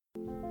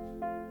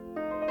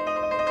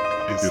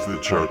It's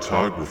the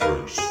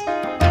Chartographers.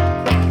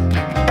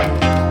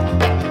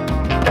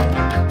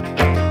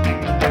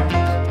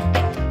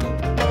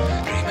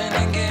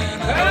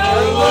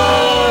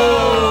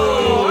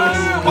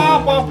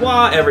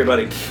 Hello,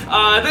 everybody.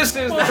 This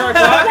is the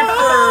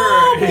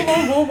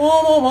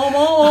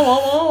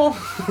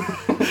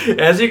Chartographers.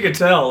 As you can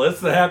tell,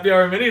 it's the Happy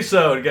Hour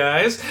Minisode,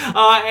 guys.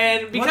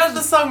 And because what's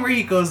the song where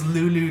he goes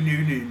loo loo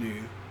loo loo loo?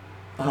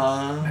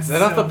 Is that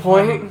not the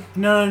point?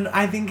 No,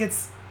 I think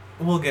it's.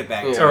 We'll get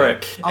back to it. All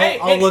right.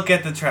 I'll look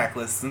at the track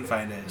list and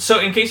find it.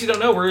 So, in case you don't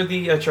know, we're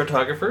the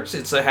Chartographers.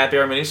 It's a Happy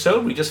Hour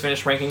Minisode. We just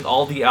finished ranking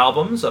all the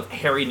albums of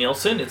Harry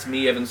Nilsson. It's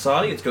me, Evan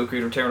Sadi. It's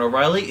co-creator Taran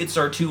O'Reilly. It's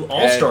our two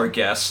all-star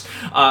guests,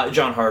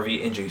 John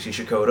Harvey and Jessie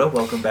Sciaccotta.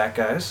 Welcome back,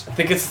 guys. I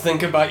think it's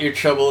think about your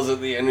troubles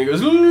at the end. He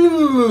goes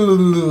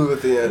ooh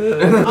at the end.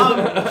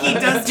 He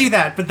does do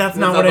that, but that's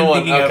not what I'm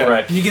thinking of.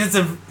 Right.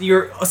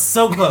 You're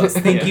so close.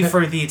 Thank you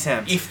for the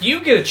attempt. If you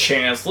get a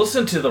chance,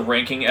 listen to the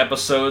ranking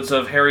episodes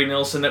of Harry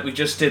Nilsson that we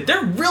just did.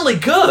 They're really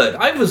good.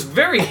 I was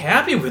very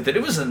happy with it.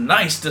 It was a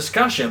nice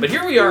discussion. But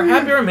here we are,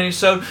 Happy Hour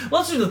Minisode.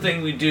 Let's do the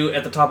thing we do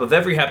at the top of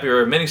every Happy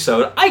Hour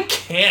Minisode. I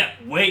can't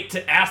wait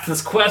to ask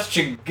this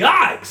question.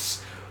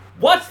 Guys,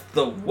 what's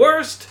the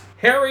worst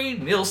Harry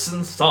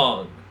Nilsson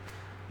song?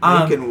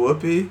 Making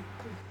Whoopee.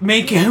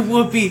 Making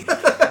Whoopee.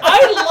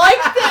 I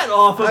like that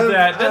off of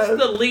that. That's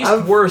the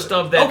least worst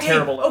of that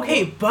terrible.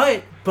 Okay,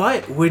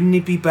 but wouldn't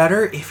it be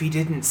better if he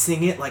didn't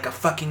sing it like a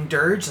fucking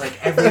dirge, like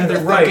every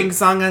other fucking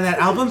song on that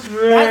album?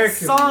 That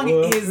song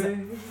is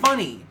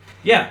funny.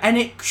 Yeah. And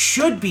it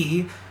should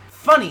be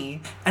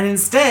funny, and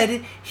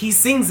instead he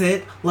sings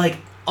it like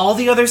all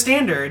the other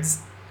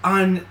standards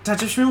on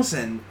Touch of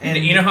Schmilson.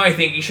 And you know how I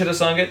think he should have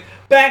sung it?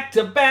 Back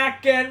to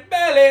back and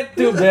belly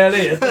to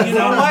belly. You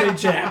know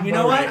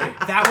what?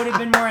 That would have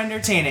been more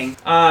entertaining.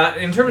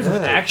 In terms of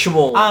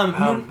actual...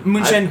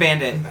 Moonshine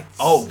Bandit.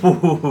 Oh.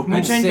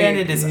 Moonshine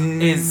Bandit is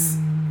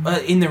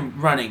in the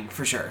running,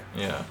 for sure.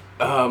 Yeah.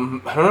 I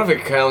don't know if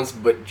it counts,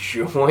 but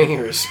Joy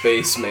or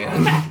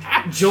Spaceman.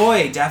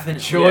 Joy,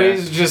 definitely. Joy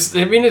is just,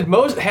 I mean,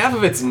 half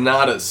of it's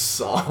not a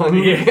song.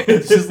 Yeah.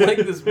 It's just like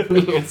this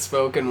weird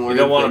spoken word. You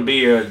don't want to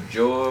be a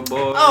joy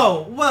boy.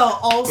 Oh, well,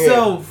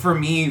 also, for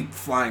me,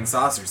 Flying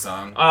Saucer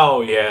Song. Oh,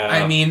 yeah.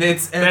 I mean,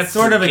 it's That's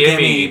sort of a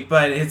gimme. gimme,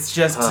 but it's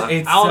just,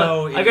 it's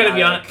I gotta be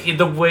idiotic. honest,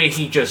 the way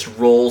he just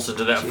rolls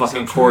into that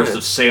fucking chorus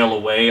of Sail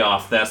Away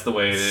off, that's the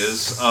way it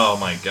is. Oh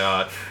my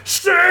god.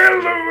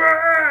 Sail away!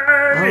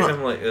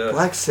 I'm like, ugh.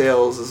 Black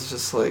Sails is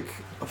just like,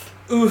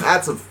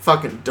 that's a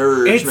fucking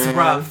dirge, It's man.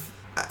 rough.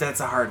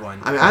 That's a hard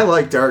one. I mean, I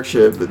like dark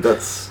shit, but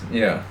that's,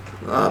 Yeah.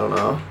 I don't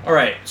know.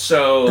 Alright,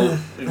 so I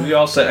think we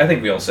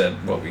all said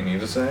what we need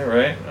to say,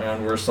 right?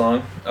 Around worst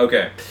song?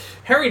 Okay.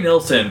 Harry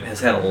Nilsson has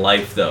had a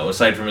life, though,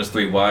 aside from his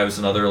 3 wives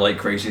and other, like,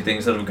 crazy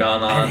things that have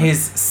gone on. And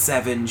his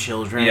 7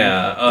 children.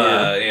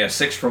 Yeah,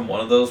 6 from one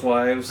of those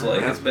wives.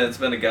 Like, it's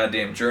been a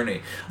goddamn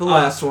journey. The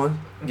last one.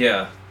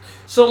 Yeah.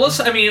 So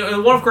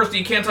of course,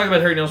 you can't talk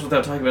about Harry Nilsson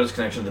without talking about his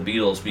connection to the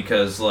Beatles,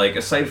 because, like,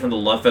 aside from the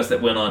love fest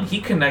that went on,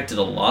 he connected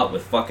a lot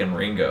with fucking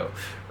Ringo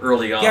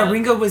early on. Yeah,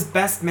 Ringo was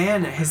best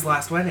man at his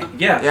last wedding.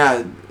 Yeah.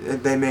 Yeah,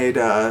 they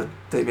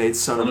made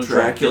Son of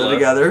Dracula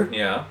together.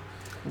 Yeah.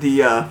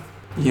 The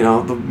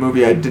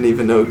movie I didn't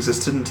even know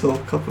existed until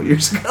a couple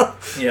years ago.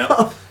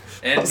 Yeah.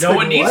 And no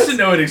one needs to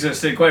know it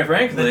existed, quite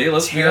frankly.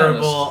 Let's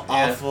terrible, be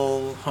honest.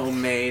 awful,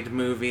 homemade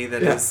movie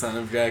that is Son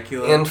of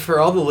Dracula. And for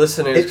all the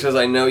listeners, because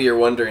I know you're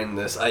wondering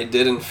this, I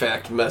did in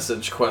fact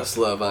message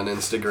Questlove on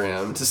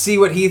Instagram to see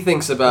what he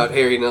thinks about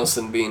Harry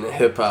Nilsson being a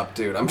hip-hop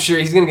dude. I'm sure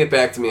he's going to get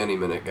back to me any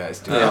minute,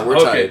 guys.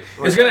 We're tight.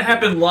 It's going to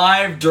happen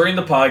live during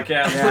the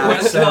podcast.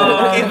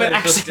 Yeah. Okay, but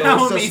actually,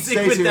 how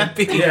amazing would that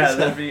be? Yeah,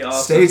 that'd be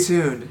awesome. Stay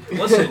tuned.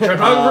 Listen,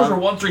 Chartographers were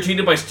once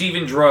retweeted by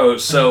Stephen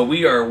Droz, so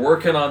we are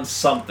working on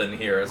something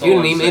here.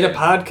 He made a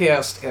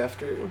podcast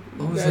after. You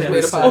guys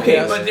made a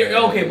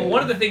podcast. Okay, but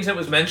one of the things that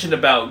was mentioned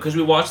about, because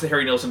we watched the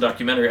Harry Nilsson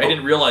documentary, I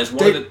didn't realize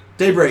one of the...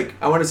 Daybreak.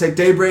 I want to say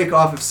Daybreak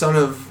off of Son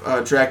of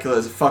Dracula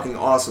is a fucking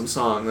awesome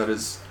song that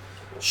is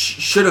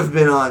should have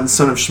been on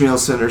Son of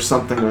Schmilson or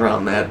something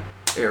around that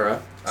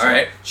era. So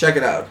Alright. check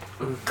it out.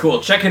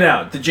 Cool, check it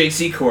out. The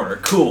JC Corner.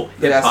 Cool.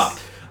 Yes. Hip-hop.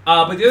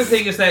 But the other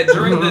thing is that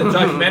during the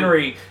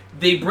documentary,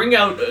 they bring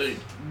out...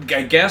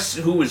 I guess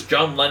who was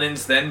John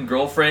Lennon's then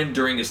girlfriend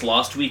during his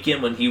Lost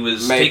weekend when he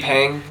was when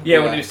he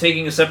was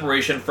taking a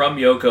separation from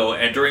Yoko,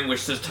 and during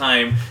which this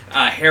time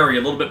Harry,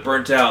 a little bit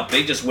burnt out,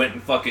 they just went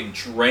and fucking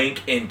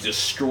drank and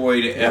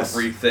destroyed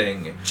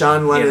everything.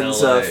 John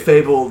Lennon's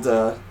fabled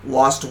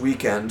Lost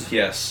Weekend.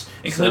 Yes.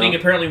 Including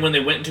apparently when they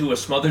went into a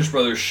Smothers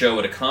Brothers show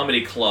at a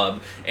comedy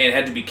club and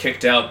had to be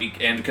kicked out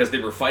because they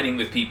were fighting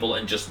with people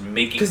and just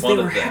making fun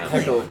of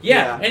them.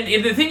 Yeah,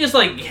 and the thing is,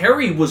 like,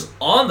 Harry was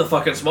on the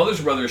fucking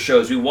Smothers Brothers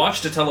shows. We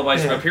watched a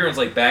televised appearance,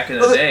 like, back in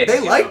the day. They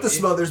liked the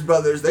Smothers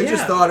Brothers. They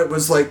just thought it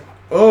was like,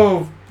 they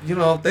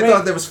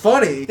thought that was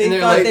funny.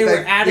 They thought they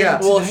were adding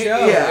to the show.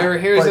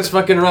 Harry's just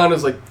fucking around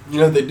is like,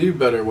 they do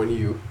better when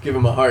you give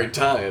him a hard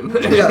time.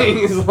 Yeah.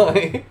 He's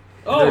like...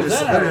 they're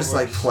just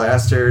like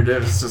plastered.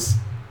 It's just...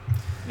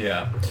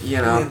 Yeah. You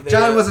know,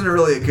 John wasn't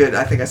really a good.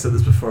 I think I said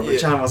this before, but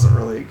John wasn't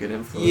really a good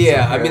influence.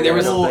 Yeah, I mean, there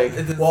was. I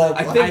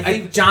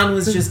think John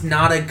was just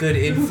not a good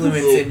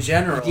influence in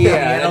general. Yeah,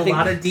 he had a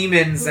lot of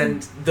demons,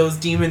 and those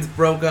demons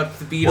broke up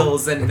the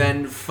Beatles, and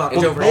then fucked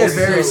over. They had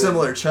very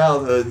similar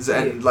childhoods,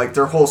 and like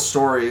their whole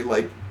story,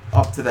 like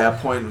up to that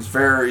point, was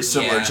very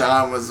similar. Yeah.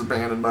 John was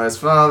abandoned by his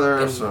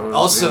father. So it was,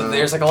 Also,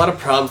 there's like a lot of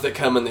problems that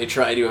come when they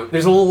try to.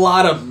 There's a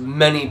lot of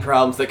many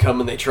problems that come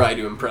when they try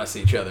to impress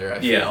each other. I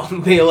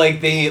feel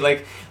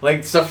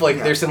they stuff like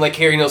there's some like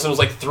Harry Nilsson was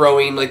like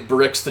throwing like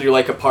bricks through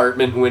like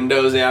apartment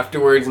windows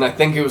afterwards, and I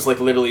think it was like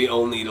literally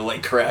only to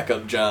like crack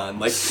up John,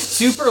 like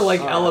super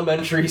like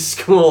elementary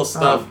school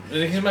stuff.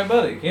 He's my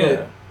buddy.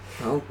 Yeah.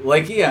 Well,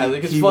 it's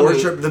he funny.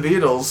 worshipped the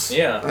Beatles.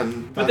 Yeah.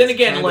 And But then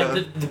again, kinda,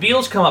 like, the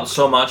Beatles come up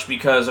so much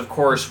because, of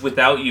course,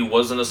 Without You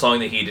wasn't a song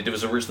that he did. It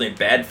was originally a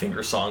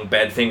Badfinger song.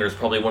 Badfinger is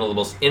probably one of the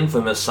most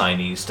infamous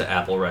signees to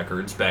Apple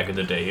Records back in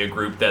the day, a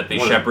group that they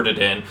shepherded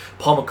in.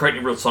 Paul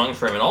McCartney wrote songs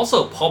for him, and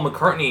also Paul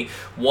McCartney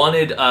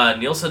wanted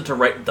Nilsson to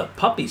write the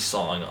Puppy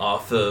song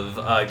off of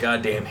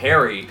Goddamn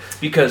Harry,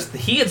 because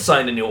he had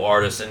signed a new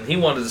artist, and he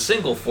wanted a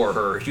single for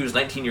her. She was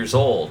 19 years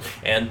old,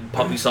 and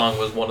Puppy song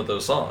was one of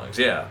those songs,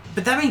 yeah.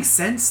 But that makes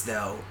sense,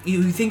 though.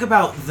 You think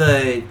about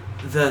the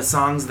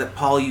songs that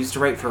Paul used to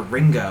write for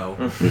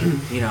Ringo.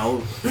 You know,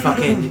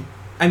 fucking.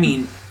 I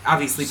mean,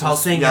 obviously Paul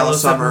sang Yellow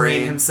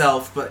Submarine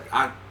himself, but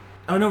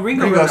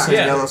Ringo wrote sang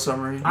Yellow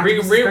Submarine.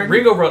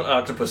 Ringo wrote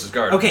Octopus's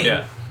Garden. Okay,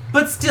 yeah.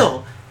 But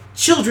still,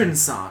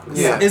 children's songs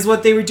is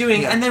what they were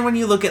doing. And then when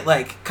you look at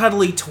like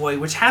Cuddly Toy,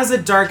 which has a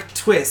dark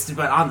twist,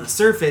 but on the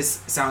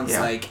surface sounds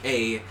like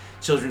a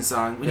children's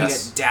song. When you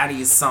get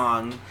Daddy's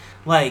Song,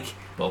 like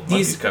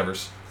these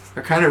covers.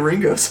 They're kind of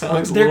Ringo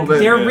songs a little bit.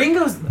 They're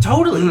Ringo's,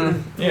 totally.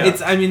 Yeah.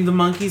 I mean, the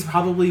Monkees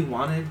probably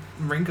wanted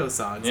Ringo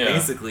songs,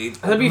 basically.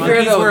 To be the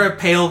fair, Monkees though, were a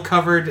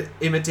pale-covered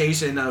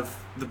imitation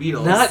of the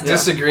Beatles. Not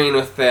disagreeing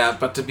with that,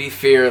 but to be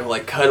fair,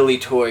 like, Cuddly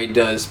Toy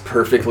does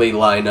perfectly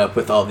line up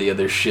with all the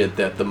other shit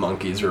that the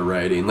Monkees were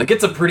writing. Like,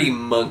 it's a pretty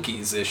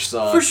Monkees-ish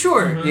song. For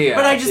sure. Yeah,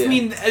 but I just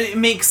mean, it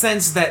makes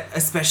sense that,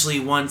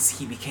 especially once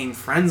he became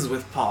friends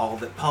with Paul,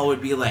 that Paul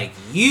would be like,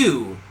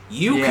 you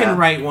can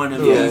write one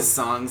of these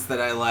songs that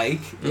I like.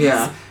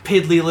 Yeah.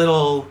 Piddly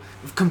little,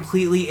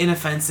 completely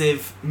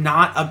inoffensive,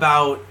 not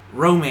about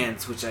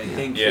romance, which I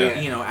think,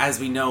 you know, as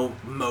we know,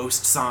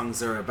 most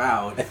songs are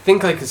about. I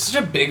think, like, it's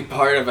such a big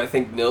part of, I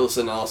think,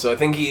 Nilsson also. I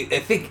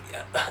think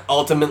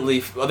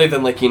ultimately, other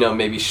than, like, you know,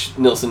 maybe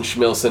Nilsson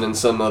Schmilsson and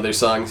some other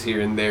songs here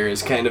and there,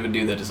 is kind of a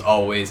dude that has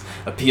always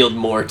appealed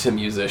more to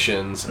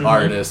musicians,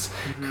 artists,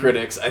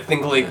 critics. I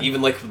think, like,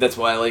 even, like, that's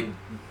why, like,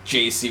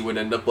 JC would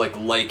end up like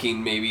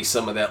liking maybe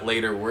some of that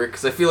later work,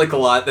 because I feel like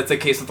that's the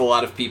case with a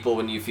lot of people.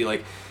 When you feel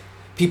like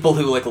people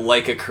who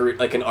like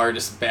an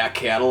artist's back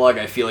catalog,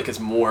 I feel like it's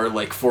more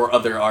like for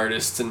other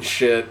artists and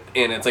shit,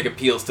 and it's like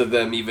appeals to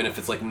them even if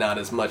it's like not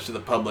as much to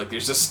the public.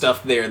 There's just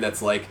stuff there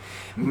that's like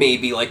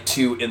maybe like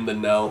too in the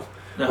know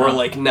or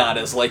like not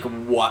as like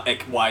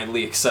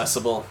widely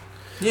accessible.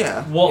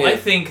 Yeah. Well, I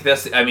think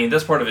that's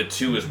part of it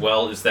too as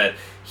well, is that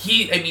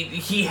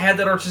he had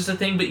that artistic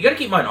thing, but you gotta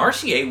keep in mind,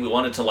 RCA, we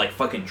wanted to like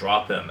fucking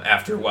drop him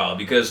after a while,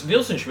 because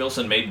Nilsson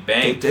Schmilsson made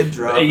bang. They did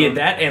drop him.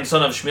 That and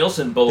Son of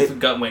Schmilsson both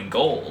went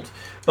gold.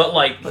 But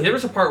like there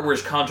was a part where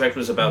his contract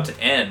was about to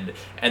end,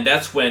 and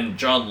that's when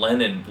John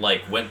Lennon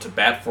like went to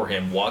bat for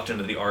him, walked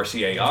into the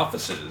RCA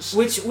offices.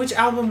 Which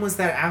album was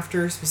that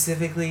after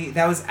specifically?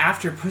 That was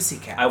after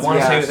Pussycats. I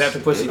want to say it was after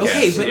Pussycats.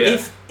 Okay,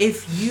 but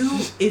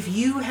if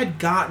you had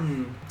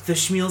gotten the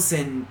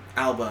Schmilsson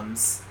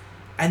albums,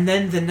 and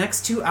then the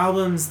next two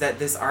albums that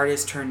this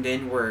artist turned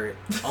in were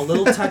A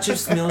Little Touch of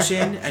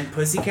Schmilsson and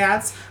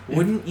Pussycats,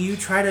 wouldn't you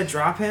try to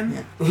drop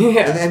him?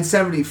 Yeah. And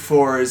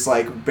 74 is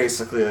like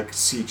basically like a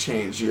sea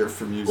change year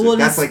for music. Well,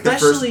 that's like the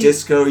first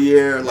disco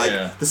year.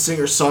 Like the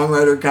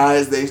singer-songwriter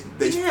guys, they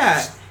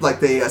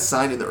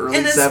signed in the early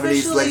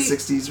 70s, late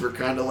 60s were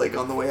kind of like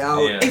on the way out.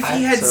 Yeah. If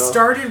he had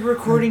started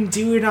recording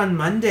Do It on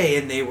Monday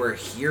and they were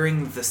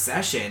hearing the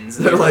sessions,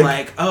 they were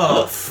like,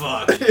 oh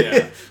fuck,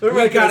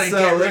 we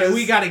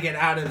gotta get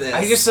out of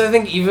this. I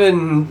think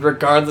even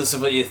regardless of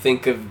what you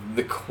think of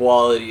the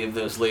quality of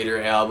those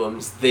later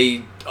albums,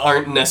 they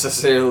are not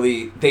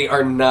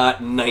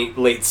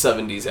late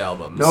 70s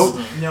albums. Nope.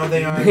 No,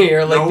 they aren't.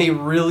 They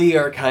really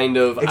are kind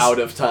of out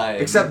of time.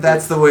 Except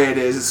that's the way it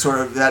is. It's sort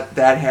of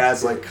that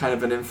has like kind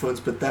of an influence,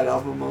 but that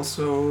album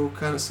also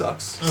kind of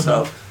sucks.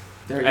 So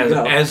there you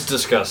go. As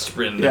discussed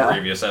in the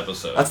previous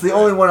episode. That's the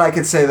only one I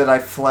could say that I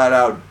flat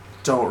out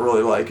don't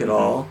really like at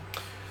all.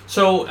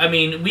 So, I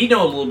mean, we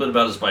know a little bit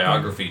about his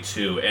biography,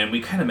 too, and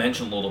we kind of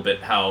mentioned a little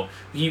bit how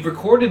he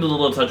recorded A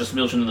Little Touch of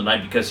Schmilsson in the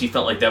Night because he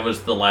felt like that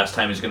was the last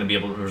time he was going to be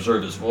able to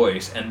preserve his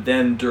voice, and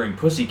then during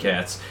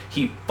Pussycats,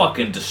 he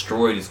fucking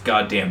destroyed his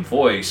goddamn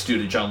voice due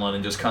to John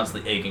Lennon just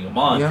constantly egging him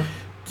on. Yeah.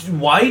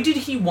 why did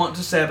he want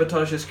to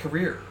sabotage his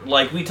career?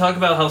 Like, we talk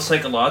about how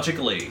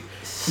psychologically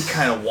he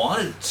kind of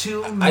wanted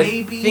to,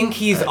 maybe? I think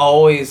he's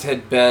always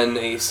had been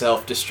a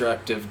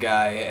self-destructive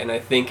guy, and I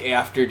think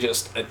after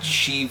just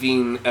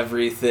achieving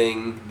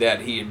everything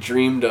that he had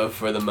dreamed of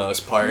for the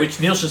most part... Which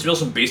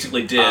Nilsson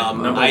basically did,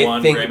 number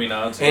one Grammy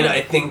nods. And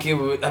I think it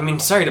would... I mean,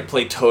 sorry to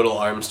play total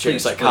armchair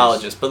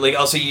psychologist, but like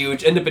also you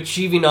end up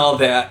achieving all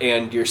that,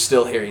 and you're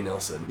still Harry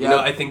Nilsson. You know,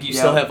 I think you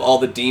still have all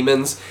the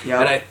demons, and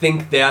I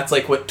think that's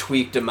like what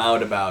tweaked him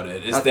out about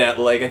it, is that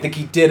like, I think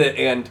he did it,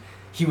 and...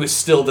 he was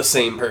still the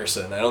same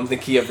person. I don't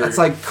think he ever... It's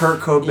like Kurt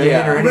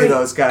Cobain or any of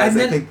those guys.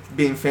 Then, I think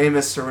being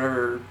famous or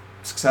whatever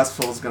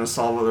successful is going to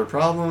solve all their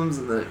problems,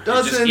 and then it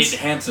doesn't. It just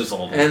enhances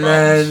all the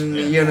problems. And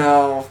then, you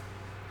know...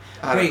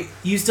 Right,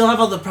 you still have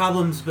all the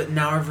problems, but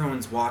now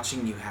everyone's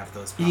watching you have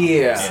those problems.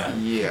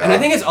 Yeah. And I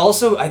think it's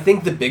also, I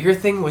think the bigger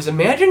thing was,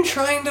 imagine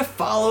trying to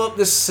follow up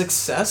this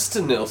success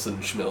to Nilsson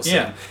Schmilsson.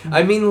 Yeah.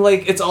 I mean,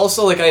 like, it's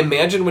also, like, I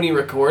imagine when he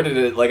recorded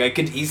it, like, I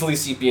could easily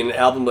see being an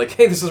album, like,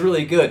 hey, this is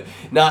really good,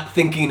 not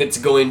thinking it's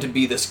going to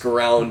be this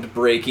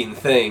groundbreaking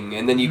thing,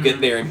 and then you get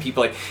there and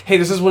people are like, hey,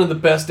 this is one of the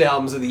best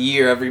albums of the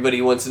year,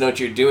 everybody wants to know what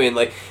you're doing.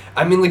 Like,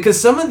 I mean, like,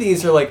 because some of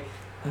these are, like,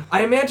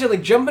 I imagine,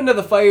 like, Jump Into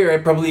the Fire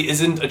probably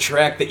isn't a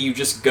track that you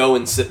just go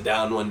and sit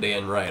down one day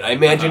and write. I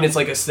imagine it's,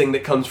 like, a thing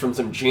that comes from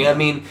some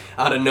jamming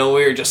out of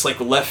nowhere, just,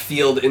 like,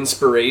 left-field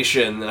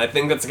inspiration. And I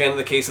think that's kind of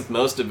the case with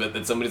most of it,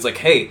 that somebody's like,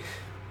 hey,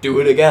 do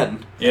it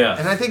again. Yeah.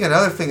 And I think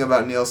another thing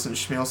about Nilsson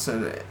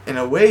Schmilsson, in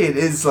a way it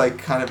is, like,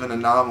 kind of an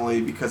anomaly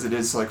because it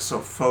is, like, so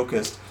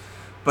focused.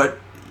 But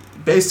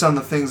based on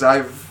the things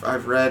I've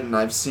read and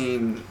I've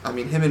seen, I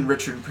mean, him and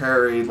Richard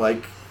Perry,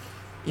 like,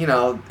 you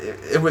know,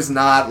 it was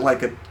not,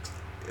 like,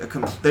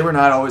 they were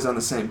not always on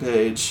the same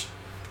page,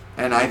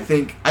 and I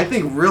think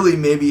really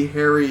maybe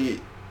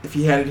Harry, if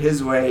he had it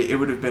his way, it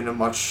would have been a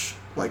much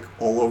like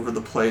all over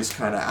the place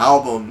kind of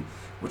album,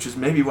 which is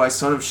maybe why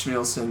Son of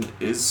Schmilsson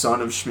is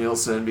Son of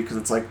Schmilsson, because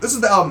it's like, this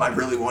is the album I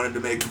really wanted to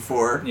make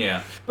before.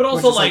 Yeah. But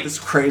also, which is like this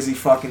crazy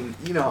fucking,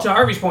 you know... To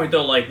Harvey's point,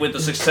 though, like, with the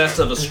success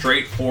of a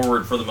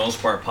straightforward, for the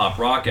most part, pop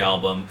rock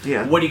album,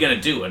 what are you going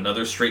to do?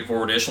 Another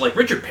straightforward-ish? Like,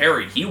 Richard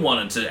Perry, he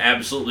wanted to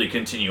absolutely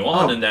continue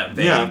on in that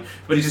vein,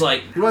 but he's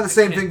like... He wanted the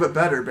same thing, but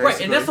better, basically.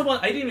 Right, and that's the one,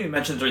 I didn't even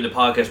mention during the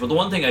podcast, but the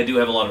one thing I do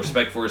have a lot of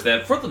respect for is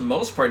that, for the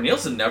most part,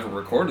 Nilsson never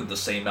recorded the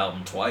same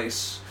album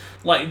twice.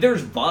 Like,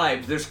 there's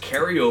vibes, there's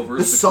carryovers.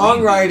 The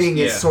songwriting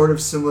is sort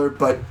of similar,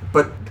 but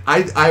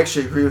I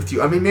actually agree with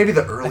you. I mean, maybe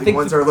the early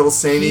ones are a little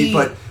samey,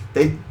 but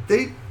they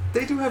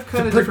do have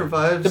kind of different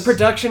vibes. The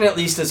production, at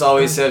least, has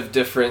always had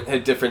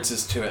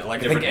differences to it.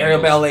 Like, I think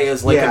Aero Ballet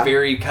is like a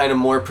very kind of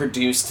more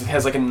produced, it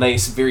has like a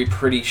nice, very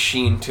pretty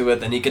sheen to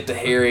it. Then you get to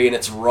Harry, and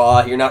it's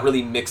raw. You're not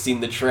really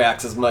mixing the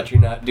tracks as much. You're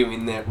not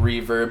doing that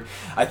reverb.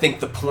 I think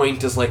the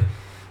point is like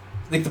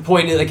the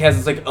point it like has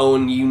its like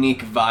own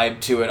unique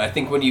vibe to it. I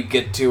think when you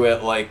get to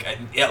it, like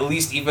at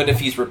least even if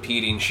he's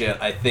repeating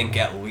shit, I think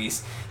at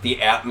least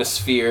the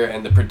atmosphere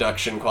and the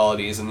production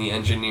qualities and the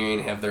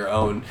engineering have their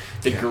own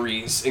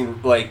degrees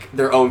and like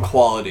their own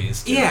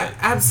qualities to it.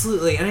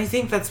 Absolutely. And I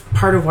think that's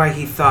part of why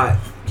he thought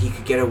he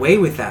could get away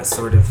with that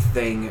sort of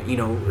thing, you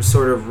know,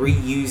 sort of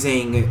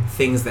reusing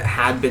things that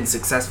had been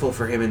successful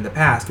for him in the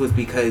past, was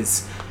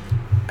because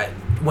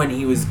when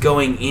he was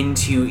going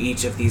into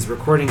each of these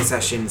recording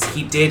sessions,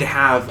 he did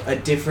have a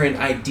different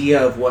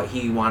idea of what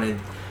he wanted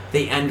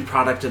the end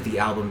product of the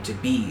album to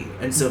be.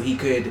 And so he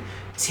could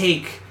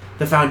take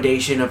the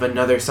foundation of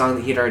another song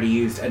that he had already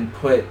used and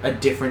put a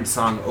different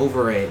song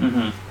over it,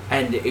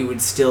 and it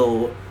would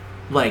still,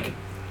 like,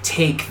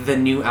 take the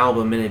new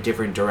album in a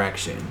different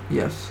direction.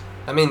 Yes.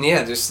 I mean,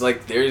 yeah, just,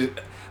 like, there's...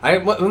 we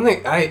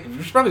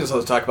should probably just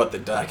also talk about the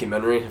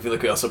documentary. I feel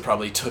like we also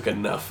probably took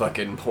enough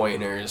fucking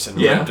pointers and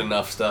ripped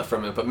enough stuff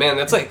from it. But man,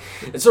 that's like,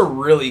 it's a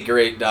really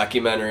great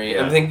documentary.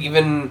 I think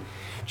even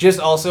just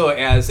also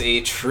as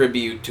a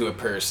tribute to a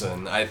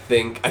person, I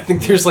think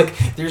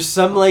there's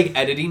some like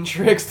editing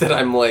tricks that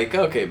I'm like,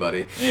 okay,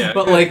 buddy. Yeah.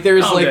 But like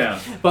there's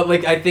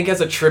I think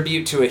as a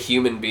tribute to a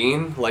human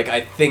being, like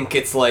I think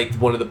it's like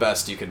one of the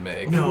best you could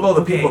make. Well,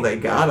 the people they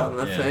got on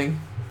the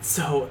thing.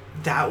 So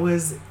that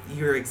was,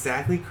 you're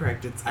exactly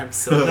correct. I'm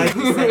so glad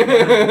you said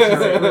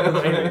that. It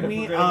reminded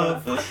me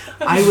of,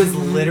 I was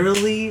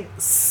literally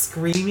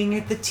screaming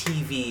at the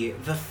TV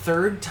the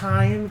third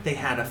time they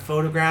had a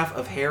photograph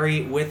of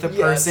Harry with a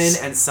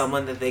person and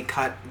someone that he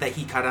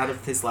cut out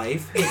of his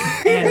life,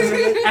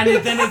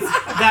 and then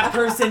that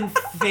person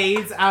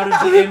fades out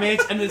of the image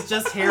and it's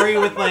just Harry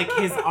with like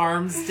his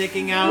arms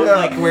sticking out,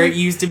 like where it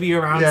used to be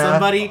around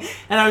somebody,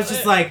 and I was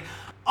just like,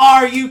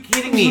 are you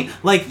kidding me?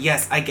 Like,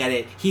 yes, I get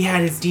it. He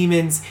had his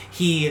demons.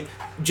 He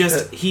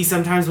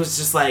sometimes was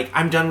just like,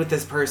 I'm done with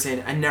this person,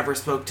 and never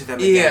spoke to them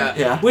again.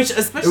 Yeah. Which,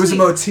 especially... It was a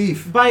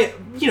motif. By,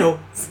 you know,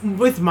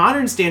 with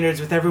modern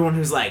standards, with everyone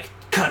who's like,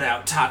 cut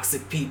out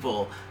toxic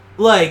people,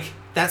 like,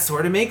 that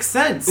sort of makes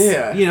sense.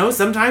 Yeah. You know,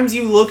 sometimes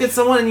you look at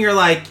someone and you're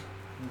like,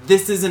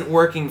 this isn't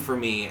working for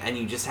me, and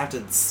you just have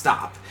to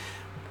stop.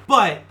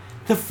 But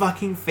the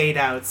fucking fade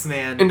outs,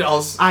 man. And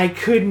also, I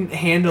couldn't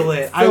handle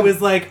it. I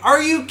was like,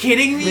 "Are you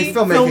kidding I me?" mean,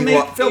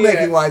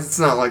 filmmaking wise, it's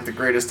not like the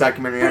greatest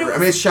documentary ever. I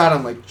mean, it's shot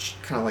on like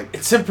kind of like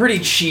it's a pretty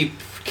cheap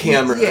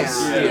cameras.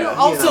 Yeah.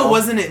 Also,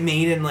 wasn't it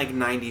made in like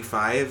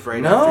 '95?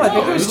 Right? No, after I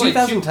think it was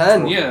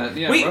 2010.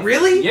 Yeah. Wait, roughly.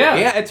 really? Yeah.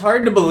 Yeah, it's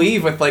hard to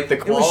believe with like the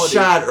it quality. was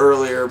shot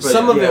earlier, but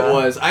Some of it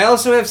was. I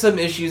also have some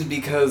issues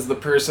because the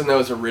person that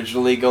was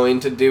originally going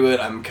to do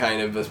it, I'm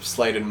kind of a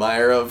slight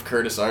admirer of.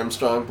 Curtis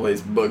Armstrong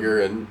plays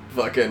Booger and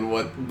fucking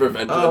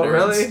Revenge of the Nerds.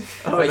 Really?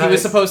 Oh, But he was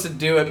nice. supposed to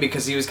do it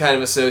because he was kind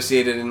of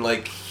associated in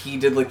like he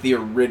did like the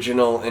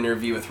original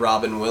interview with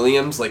Robin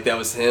Williams, like that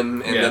was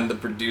him, and then the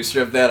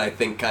producer of that I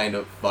think kind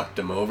of fucked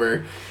him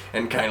over.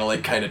 And kind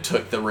of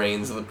took the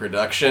reins of the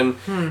production,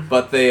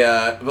 but they,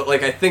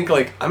 I think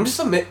I'm just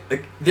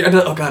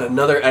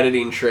another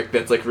editing trick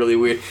that's like really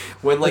weird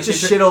when like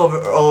just shit all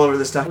over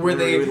this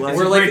documentary.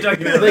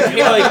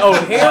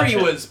 Harry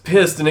was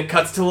pissed, and it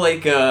cuts to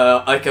like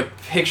a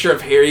picture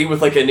of Harry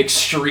with like an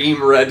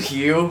extreme red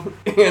hue,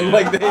 and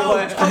like they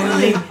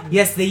Totally.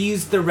 Yes, they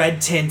used the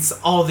red tints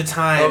all the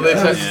time. Oh, they It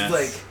was just- just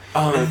like.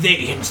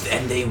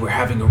 And they were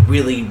having a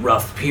really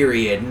rough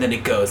period, and then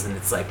it goes and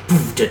it's like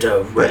poof,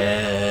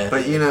 red.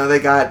 But they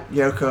got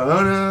Yoko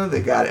Ono, they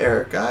got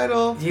Eric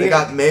Idle, they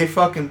got May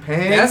fucking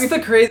Pang. That's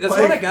the crazy. That's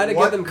Like, what I gotta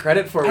what? give them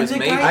credit for. And Was the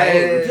May guy,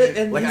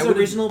 Pang. his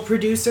original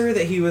producer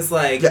that he was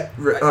like,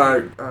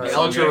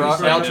 Al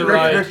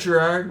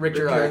Gerard. Rick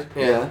Gerard.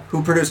 Yeah.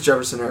 Who produced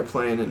Jefferson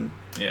Airplane and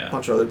a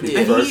bunch of other people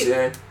And first.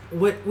 he-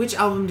 which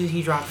album did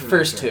he drop?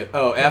 First two.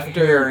 Oh,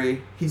 after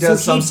Harry. He does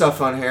So some he- stuff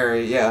on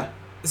Harry, yeah.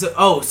 So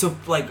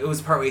it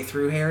was partway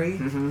through Harry.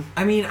 Mm-hmm.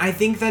 I mean, I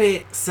think that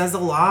it says a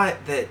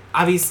lot that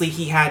obviously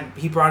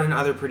he brought in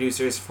other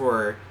producers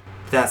for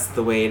That's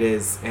the Way It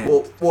Is. And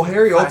Well,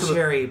 Harry Flash ultimately.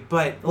 Harry,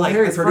 but Well, like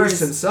Harry as far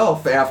produced as-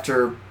 himself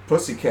after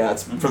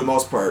Pussycats for the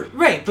most part.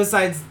 Right,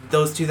 besides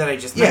those two that I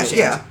just Yeah, mentioned.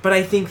 yeah. But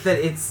I think that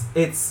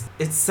it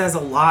says a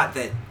lot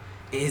that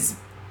his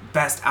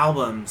best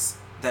albums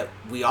that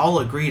we all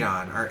agreed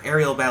on are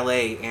Aerial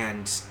Ballet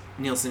and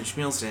Nilsson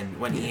Schmielsen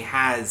when he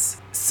has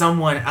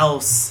someone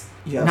else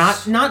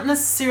Yes. not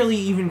necessarily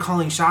even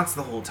calling shots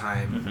the whole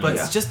time, but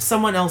it's just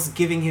someone else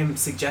giving him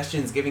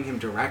suggestions, giving him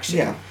direction.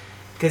 Yeah.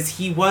 Because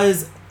he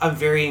was a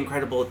very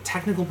incredible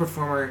technical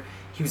performer.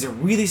 He was a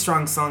really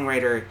strong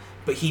songwriter,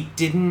 but he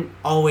didn't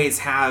always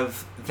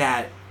have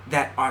that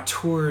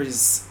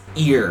auteur's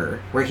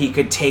ear where he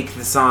could take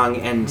the song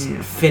and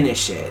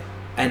finish it.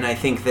 And I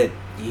think that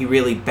he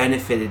really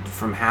benefited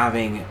from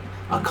having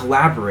a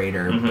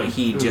collaborator, but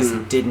he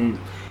just didn't.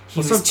 He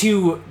was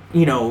too,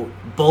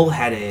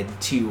 bullheaded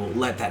to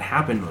let that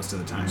happen most of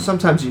the time.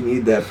 Sometimes you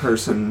need that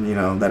person,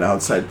 that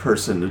outside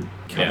person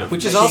to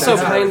Which is also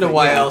kind of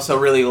why I also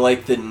really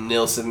like the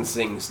Nilsson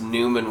Sings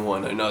Newman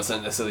one. I know it's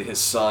not necessarily his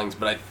songs,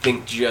 but I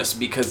think just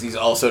because he's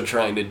also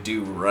trying to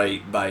do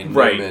right by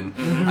Newman,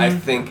 I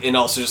think, and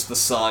also just the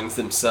songs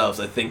themselves,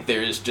 I think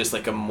there is just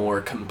like a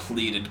more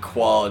completed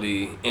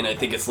quality, and I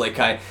think it's like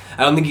I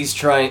don't think he's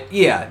trying.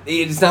 Yeah,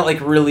 it's not like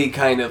really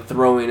kind of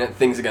throwing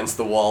things against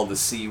the wall to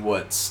see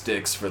what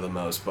sticks for the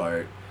most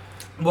part.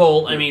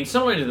 Well, I mean,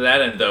 similar to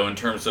that end, though, in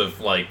terms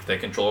of, like, the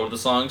control of the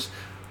songs,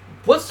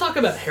 let's talk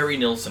about Harry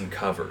Nilsson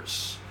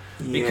covers.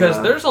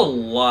 Because there's a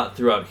lot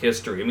throughout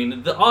history. I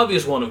mean, the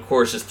obvious one, of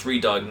course, is Three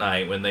Dog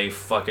Night, when they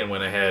fucking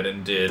went ahead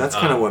and did... That's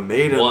kind of what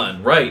made it.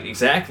 One, right,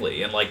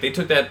 exactly. And, like, they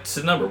took that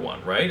to number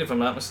one, right, if I'm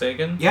not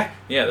mistaken? Yeah.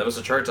 Yeah, that was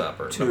a chart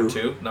topper.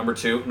 Number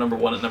two, number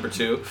one at number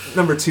two.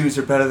 Number twos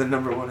are better than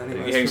number one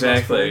anyway.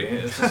 Exactly.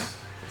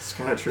 It's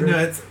kind of true. No,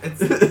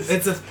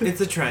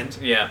 it's a trend.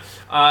 Yeah.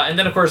 And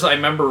then, of course, I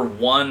remember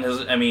one,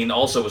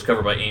 also was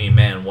covered by Amy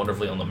Mann,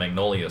 wonderfully on the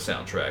Magnolia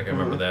soundtrack. I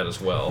remember that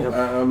as well.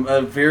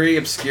 A very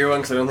obscure one,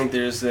 because I don't think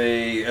there's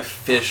a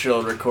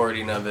official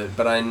recording of it,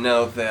 but I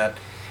know that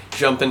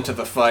Jump Into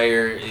the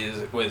Fire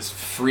was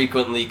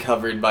frequently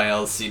covered by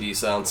LCD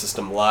Sound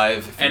System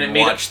Live.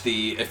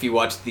 If you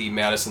watch the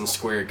Madison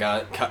Square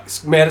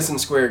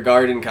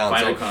Garden concert,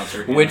 Final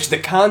concert, which the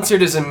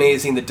concert is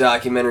amazing, the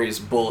documentary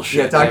is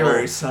bullshit. Yeah,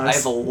 documentary sucks. I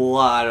have a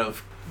lot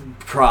of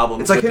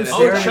problems. It's like with him it.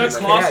 staring Chuck at the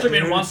cat,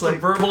 Klosterman dude. wants It's to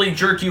verbally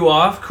jerk you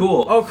off?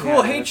 Cool. Oh, cool.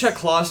 Yeah, Hey, Chuck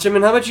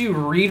Klosterman, how about you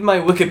read my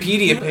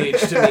Wikipedia page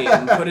to me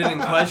and put it in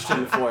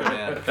question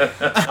format?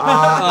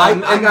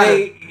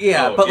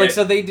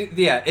 So they do.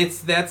 Yeah,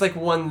 that's like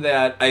one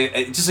that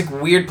just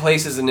like weird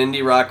places in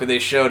indie rock where they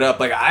showed up.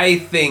 Like I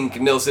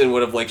think Nilsson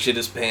would have like shit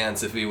his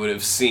pants if he would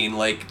have seen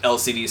like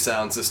LCD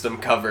Sound System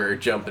cover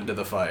Jump Into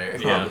the Fire.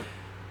 Yeah.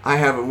 I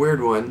have a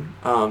weird one.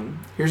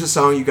 Here's a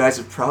song you guys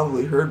have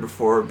probably heard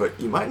before, but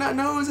you might not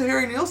know it was a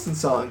Harry Nilsson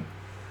song.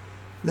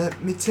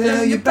 Let me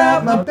tell you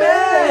about my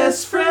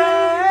best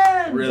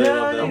friend. Really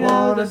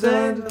love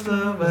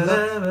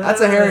that.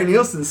 That's a Harry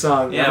Nilsson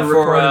song. Yeah, Never for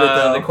recorded it,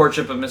 though. The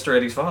Courtship of Mr.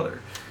 Eddie's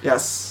Father.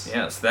 Yes.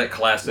 Yes, that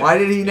classic. Why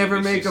did he never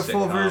ABC make a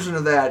full sitcom. version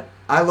of that?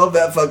 I love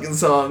that fucking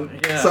song.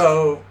 Yeah.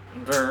 So,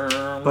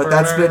 but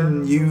that's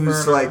been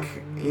used like,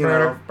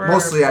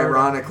 mostly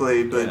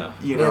ironically, but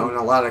in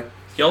a lot of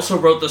He also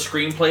wrote the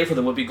screenplay for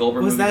the Whoopi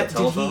Goldberg movie, The Did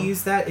Telephone. he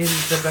use that in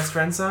the Best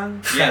Friend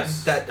song?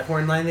 Yes. That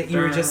horn line that you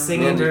were just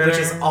singing, which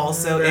is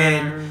also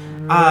in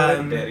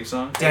Daddy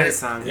song. Daddy's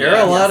song. There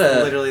are a lot of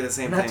literally the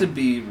same Not thing. to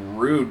be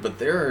rude, but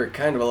there are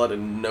kind of a lot of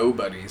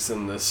nobodies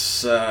in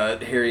this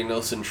Harry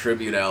Nilsson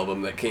tribute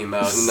album that came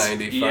out in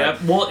 '95. Yeah,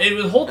 well,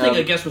 the whole thing,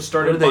 I guess, was What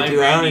started did by they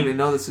do? I don't Randy, even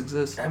know this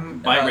exists.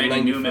 by Randy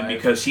 95. Newman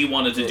because he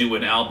wanted to do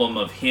an album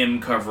of him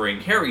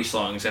covering Harry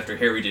songs after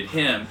Harry did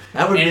him.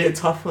 That would be And- a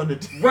tough one to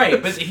do.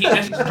 Right, but he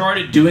as he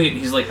started doing it,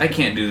 he's like, I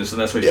can't do this,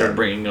 and that's why he started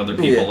bringing other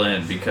people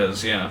in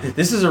because,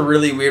 This is a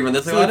really weird one.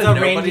 There's a So lot it's of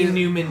a Randy nobodies.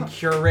 Newman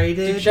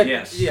curated. Check,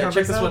 Yes. Yeah, covers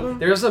check this album? one.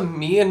 There's a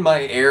Me and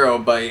My Arrow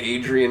by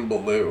Adrian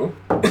Belew.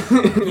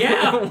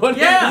 Yeah, What-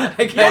 yeah,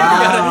 I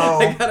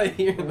Wow. gotta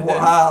hear that.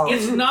 Wow.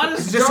 it's not as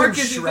Is this dark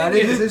him as you shredding?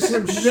 think it Is this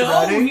him is. No,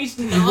 shredding? he's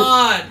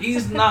not.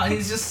 He's not.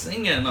 He's just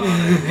singing on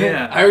it.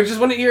 Yeah. I just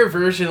want to hear a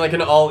version, like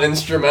an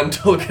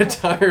all-instrumental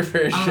guitar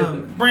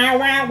version.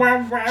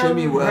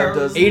 Jimmy Webb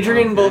does.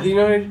 Adrian Belew, you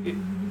know,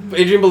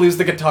 Adrian Belew's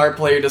the guitar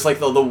player, just like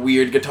the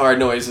weird guitar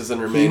noises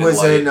in Remain He was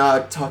Light. in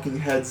Talking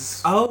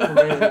Heads. Oh,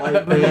 Ray and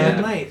Light Ray Band.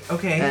 and Light.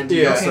 Okay. And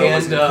he Yeah, also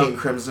was in and, King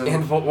Crimson.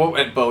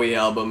 and Bowie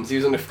albums. He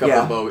was in a couple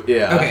Yeah. of Bowie.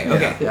 Yeah.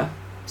 Okay. yeah.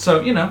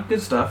 So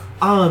good stuff.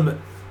 Can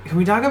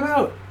we talk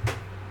about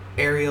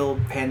Aerial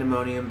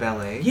Pandemonium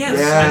Ballet? Yes,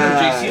 Yeah, I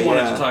know JC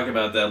wanted yeah. to talk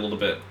about that a little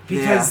bit.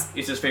 Because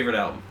It's his favorite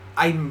album.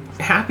 I'm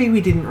happy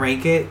we didn't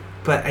rank it,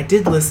 but I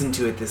did listen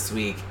to it this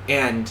week,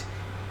 and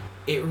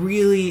it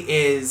really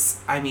is,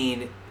 I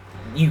mean,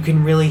 you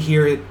can really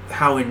hear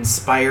how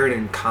inspired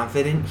and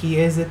confident he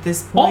is at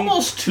this point.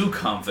 Almost too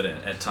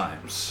confident at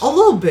times. A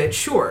little bit,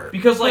 sure.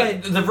 Because,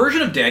 like, But- the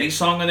version of Daddy's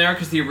song in there,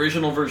 because the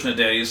original version of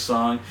Daddy's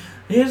song,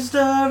 His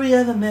Story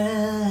of a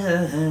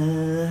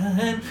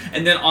Man.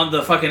 And then on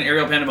the fucking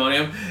Aerial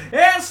Pandemonium,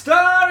 His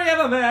Story of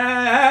a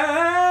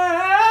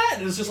Man.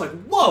 And it's just like,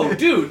 whoa,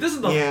 dude, this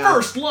is the Yeah.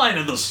 first line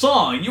of the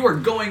song. You are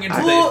going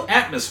into Well, the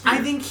atmosphere. I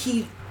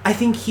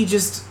think he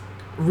just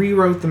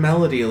rewrote the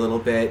melody a little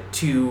bit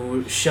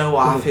to show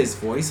off his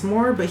voice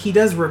more, but he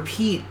does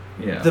repeat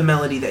Yeah. the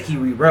melody that he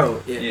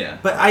rewrote. Yeah.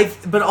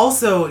 But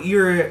also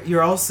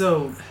you're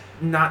also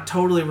not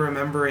totally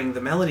remembering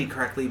the melody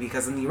correctly,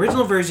 because in the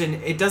original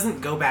version it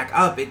doesn't go back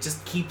up, it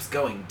just keeps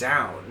going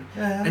down.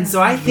 And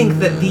so I think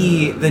that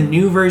the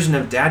new version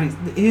of Daddy's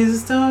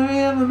is the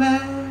story of a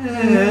man.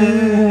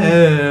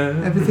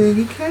 Everything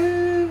you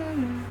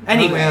can.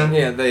 Anyway, Oh, man.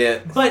 Yeah,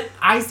 they. but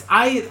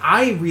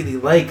I really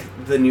like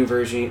the new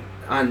version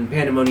on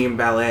Pandemonium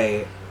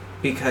Ballet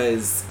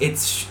because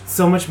it's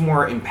so much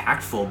more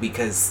impactful,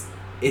 because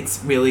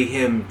it's really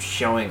him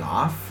showing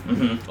off.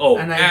 Mhm. Oh,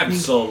 And I think-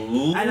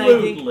 absolutely. And I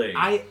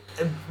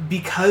think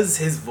because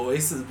his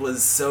voice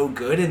was so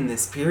good in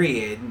this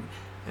period,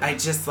 I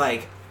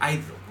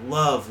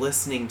love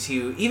listening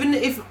to, even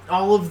if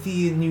all of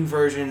the new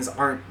versions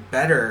aren't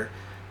better,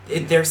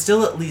 they're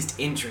still at least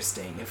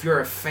interesting. If you're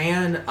a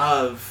fan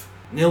of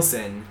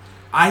Nilsson,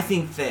 I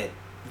think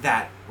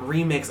that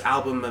remix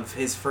album of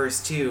his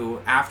first two,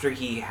 after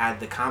he had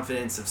the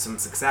confidence of some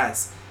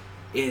success,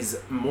 is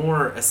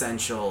more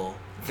essential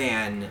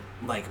than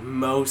like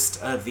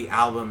most of the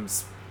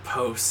albums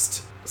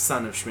post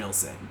Son of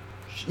Schmilsson.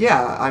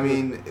 Yeah, I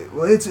mean,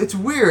 well, it's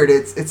weird.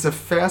 It's a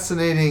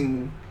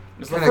fascinating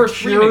It's the kinda first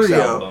remix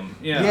curio. album.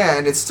 Yeah. Yeah,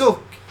 and it's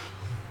still,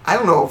 I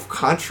don't know if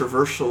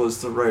controversial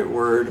is the right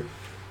word,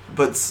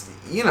 but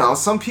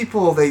some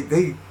people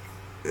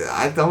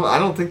I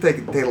don't think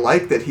they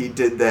like that he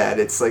did that.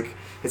 It's like,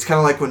 it's kind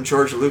of like when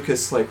George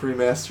Lucas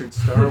remastered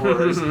Star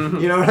Wars.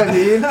 You know what I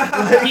mean?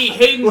 Like, He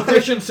Hayden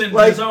Christensen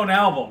his own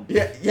album.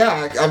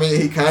 Yeah. I mean,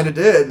 he kind of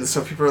did, and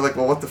so people are like,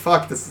 "Well, what the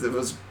fuck?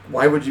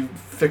 Why would you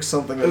fix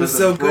something that It was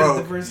isn't so good broke?"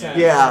 the first time.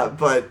 Yeah,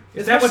 but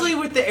Especially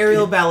with the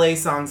aerial ballet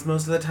songs,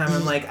 most of the time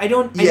I'm like, I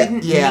didn't need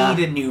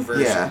a new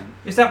version. yeah.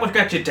 Is that what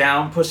got you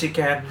down,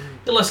 Pussycat?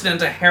 You're listening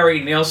to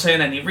Harry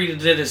Nilsson and he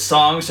redid his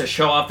songs to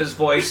show off his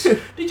voice.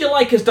 Did you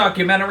like his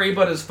documentary,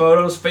 but his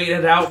photos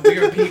faded out?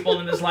 Weird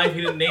people in his life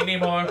he didn't need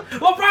anymore?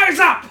 Well, rise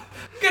up!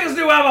 Get his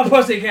new album,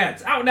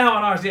 Pussycats! Out now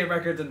on RCA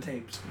Records and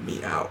Tapes.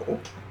 Meow.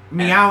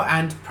 Meow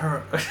and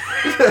purr.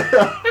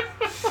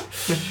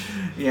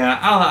 Yeah,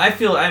 I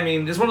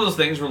don't know. It's one of those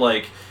things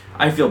where,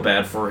 I feel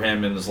bad for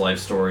him in his life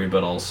story,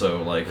 but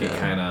also, he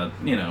kind of,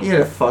 He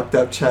had a fucked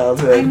up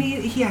childhood. I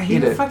mean, yeah, he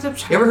had a fucked up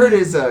childhood. You ever heard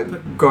his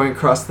going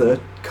across the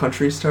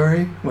country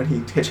story when he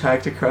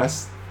hitchhiked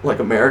across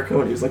America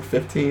when he was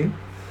 15?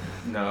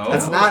 No.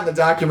 That's not in the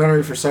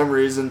documentary for some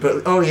reason,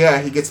 but oh yeah,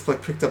 he gets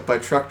picked up by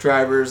truck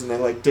drivers and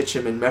they ditch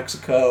him in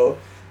Mexico.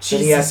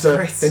 Jesus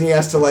Christ. Then he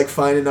has to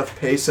find enough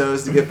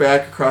pesos to get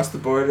back across the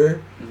border.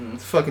 Mhm.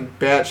 It's a fucking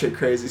batshit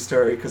crazy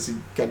story because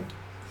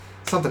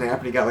something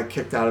happened. He got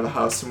kicked out of a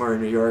house somewhere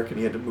in New York and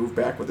he had to move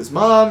back with his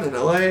mom in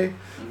L.A.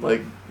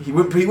 He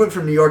went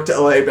from New York to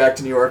L.A. back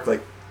to New York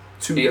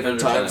 2 different 800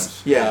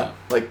 times. Yeah,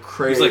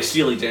 crazy. He's like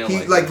Steely Dan.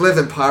 He lived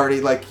in poverty,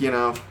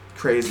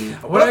 crazy.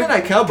 What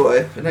Midnight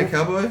Cowboy? Midnight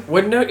Cowboy?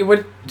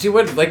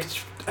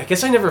 I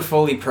guess I never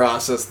fully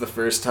processed the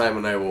first time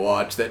when I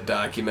watched that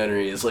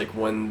documentary is like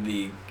when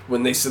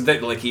they said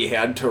that like he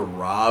had to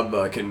rob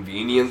a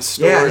convenience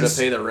store to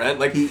pay the rent.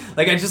 Like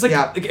I just like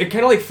it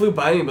kind of like flew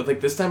by me, but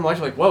like this time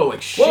watching like whoa,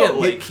 like shit, Whoa,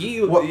 like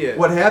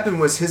what happened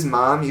was his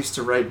mom used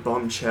to write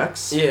bum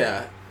checks.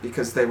 Yeah.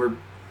 Because they were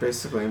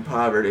basically in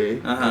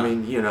poverty. Uh-huh. I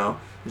mean, you know,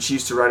 and she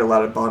used to write a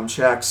lot of bum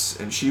checks,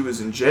 and she was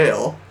in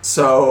jail.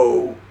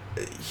 So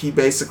he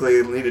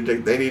basically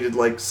they needed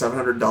like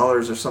 $700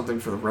 or something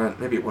for the rent.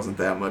 Maybe it wasn't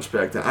that much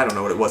back then. I don't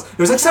know what it was. It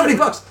was like $70.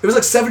 It was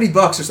like $70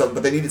 or something,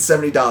 but they needed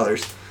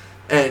 $70.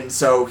 And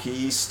so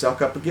he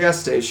stuck up a gas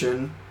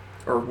station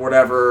or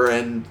whatever,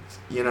 and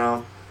you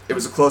know, it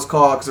was a close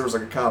call because there was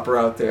like a copper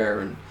out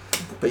there.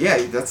 But yeah,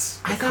 that's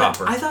I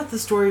thought the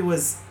story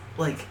was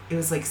like it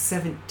was like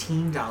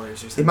 $17 or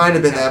something. It might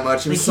have been that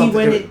much. It was like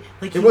something.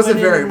 it wasn't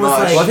very much.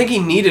 Like, Well, I think he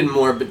needed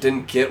more, but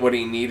didn't get what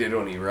he needed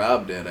when he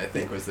robbed it. I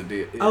think was the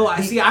deal. Oh,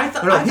 I see. I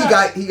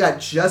thought he got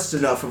just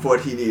enough of what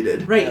he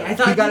needed. Right, I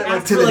thought he got it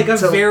asked for like a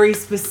very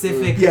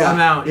specific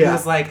amount. He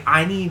was like,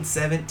 "I need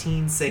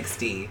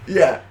 $17.60."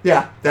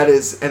 Yeah, that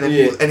is, and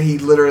then he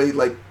literally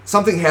like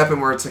something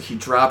happened where it's like he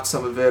dropped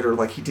some of it, or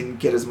like he didn't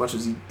get as much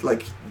as he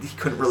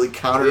couldn't really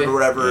count it or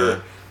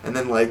whatever, and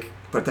then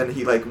but then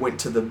he like went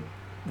to the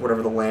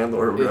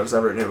landlord or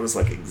whatever, and it was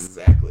like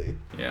exactly.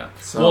 Yeah.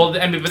 So.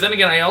 Well, I mean, but then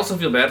again, I also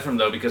feel bad for him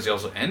though because he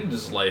also ended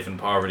his life in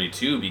poverty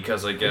too.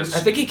 Because I guess I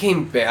think he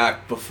came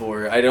back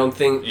before. I don't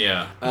think.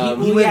 Yeah.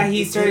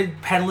 He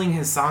started peddling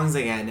his songs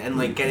again and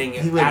like getting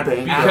he went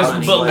bankrupt.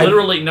 Because, but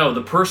literally, no,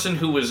 the person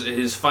who was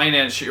his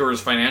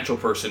financial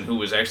person who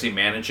was actually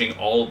managing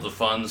all of the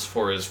funds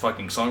for his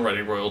fucking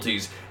songwriting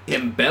royalties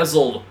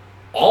embezzled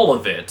all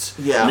of it,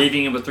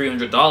 leaving him with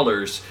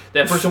 $300.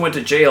 That person went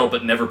to jail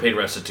but never paid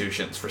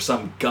restitutions for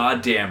some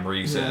goddamn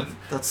reason. Yeah,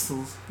 that's the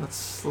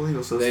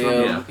legal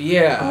system.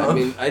 I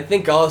mean, I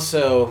think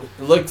also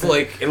it looked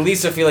like, at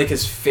least I feel like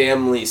his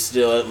family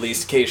still at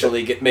least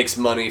occasionally makes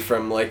money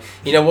from like,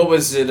 you know, what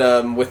was it,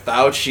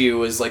 Without You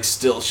was like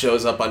still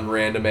shows up on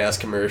random ass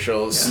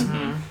commercials. Yeah.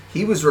 Mm-hmm.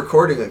 He was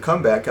recording a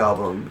comeback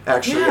album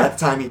actually at the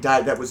time he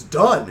died that was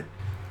done.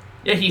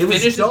 Yeah, he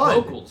finished his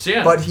vocals,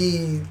 But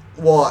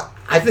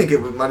I think it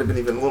might have been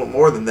even a little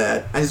more than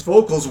that. And his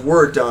vocals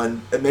were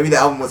done, and maybe the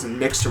album wasn't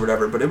mixed or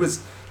whatever, but it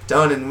was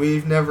done, and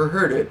we've never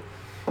heard it.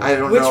 I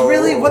don't know. Which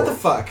really, what the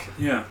fuck?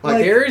 Yeah.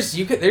 Like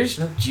you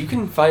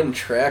can find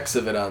tracks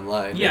of it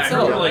online. Yeah, I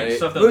heard like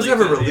stuff that it was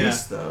never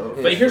released though.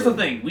 But here's the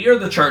thing: we are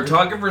the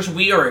Chartographers.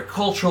 We are a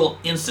cultural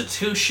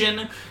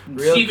institution.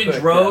 Steven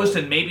Drost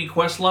and maybe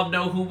Questlove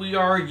know who we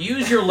are.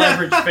 Use your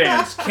leverage,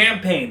 fans.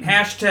 Campaign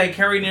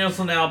 #Harry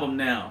Nilsson album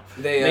now.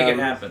 Make it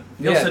happen.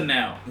 Nilsson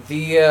now.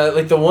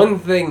 The one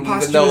thing,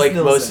 even though like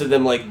Nilsson. most of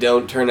them like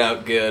don't turn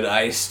out good,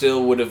 I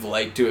still would have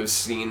liked to have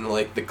seen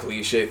like the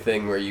cliche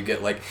thing where you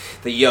get like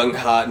the young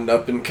hot and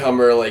up and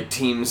comer like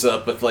teams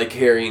up with like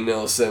Harry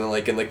Nilsson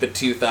like in like the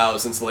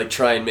 2000s to like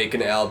try and make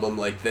an album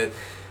like that.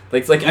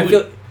 Like I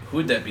feel. Who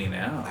would that be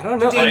now? I don't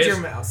know. Danger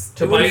Mouse. I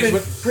feel like he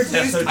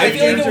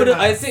would.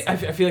 I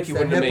feel like he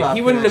wouldn't have made.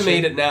 He wouldn't have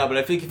made it now, but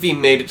I think if he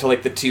made it to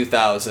like the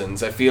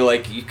 2000s, I feel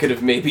like you could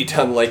have maybe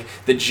done like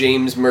the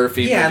James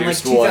Murphy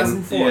produced like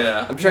 2004. one.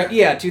 Yeah, I'm trying.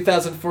 Yeah,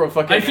 2004.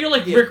 Fucking. I feel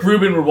like Rick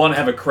Rubin would want to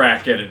have a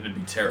crack at it, and it'd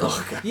be terrible.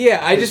 Oh, yeah,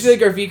 I just feel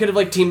like if he could have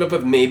like teamed up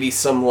with maybe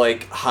some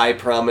like high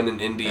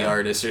prominent indie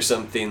artist or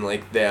something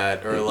like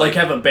that, or like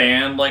have a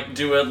band like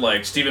do it,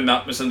 like Stephen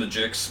Malkmus and the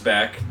Jicks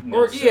back,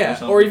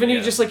 or even he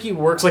just like he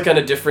works like on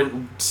a different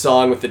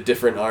song with a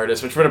different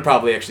artist, which would have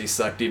probably actually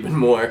sucked even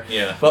more.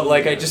 Yeah. But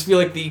like I just feel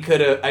like you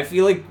could have. I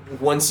feel like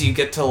once you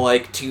get to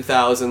like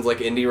 2000s like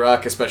indie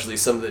rock, especially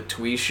some of the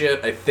twee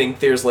shit, I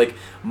think there's like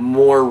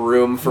more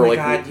room for like.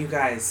 Oh my god, you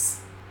guys!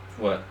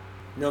 What?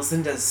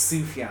 Nilsson does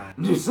Sufjan.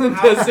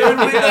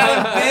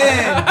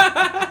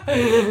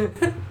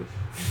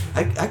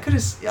 I could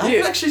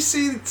actually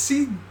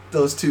see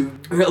those two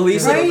at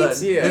least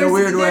in a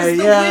weird way.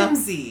 The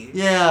whimsy.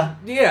 Yeah.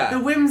 The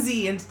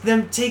whimsy and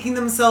them taking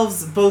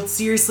themselves both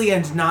seriously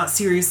and not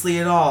seriously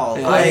at all.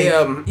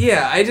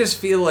 I just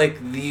feel like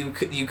you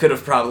could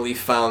have probably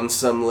found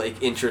some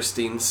like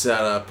interesting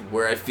setup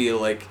where I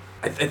feel like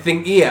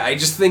I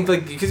just think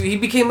like because he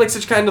became like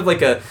such kind of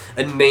like a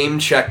name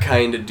check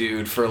kind of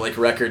dude for like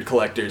record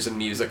collectors and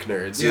music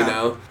nerds, you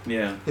know?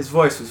 Yeah. His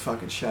voice was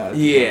fucking shit.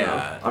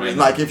 Yeah. I mean,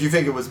 like if you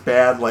think it was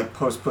bad, like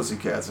post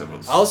Pussycats, it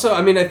was. Also,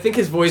 I mean, I think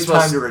his voice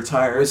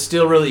was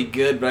still really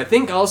good, but I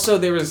think also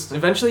there was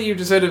eventually you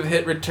just sort of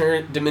hit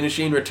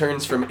diminishing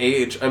returns from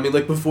age. I mean,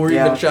 like before he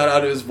even shot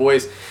out of his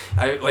voice,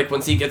 like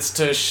once he gets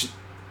to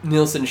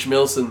Nilsson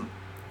Schmilsson.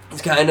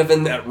 It's kind of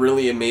in that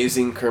really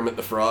amazing Kermit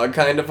the Frog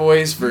kind of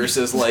voice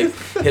versus like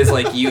his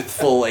like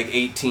youthful like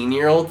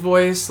 18-year-old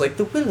voice, like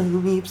the willow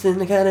weeps in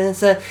the kind of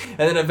set, and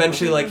then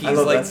eventually like he's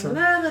like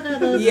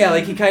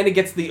like he kind of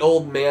gets the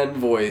old man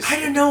voice. I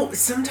don't know.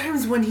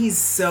 Sometimes when he's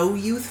so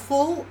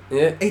youthful,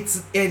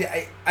 it's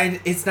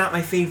not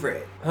my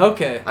favorite.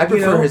 Okay, I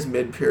prefer his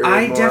mid period.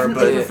 I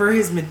definitely prefer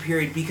his mid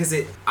period because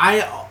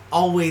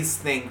always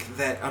think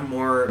that a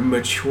more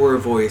mature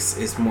voice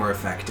is more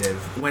effective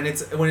when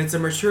it's a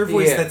mature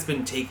voice that's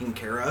been taken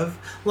care of.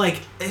 Like,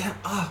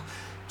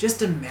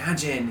 just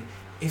imagine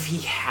if he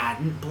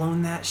hadn't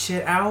blown that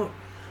shit out.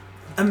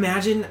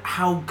 Imagine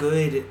how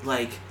good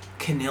like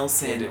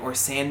Nilsson or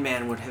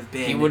Sandman would have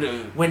been. He would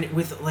have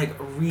with like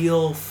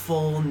real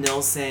full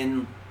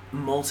Nilsson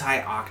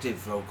multi-octave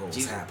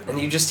vocals happening.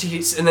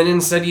 And then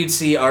instead you'd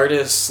see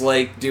artists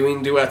like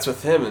doing duets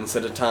with him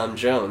instead of Tom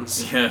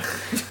Jones. Yeah.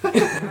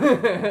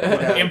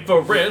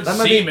 Infrared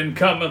semen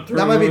coming through.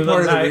 That might be the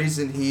part of night. the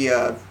reason he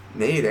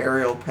made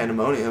Aerial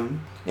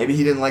Pandemonium. Maybe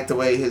he didn't like the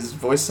way his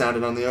voice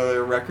sounded on the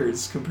other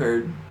records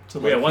compared to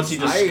like once he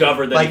his-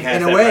 discovered that like he had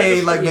in that a way,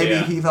 register, like maybe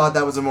yeah. he thought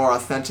that was a more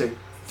authentic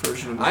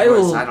version of his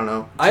voice. I don't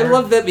know. I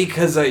love that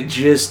because I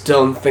just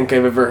don't think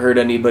I've ever heard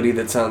anybody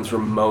that sounds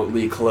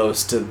remotely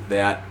close to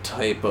that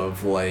type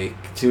of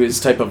to his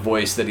type of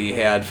voice that he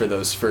had for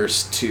those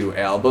first 2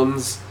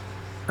 albums.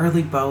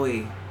 Early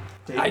Bowie.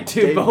 Bowie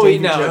Davy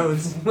now.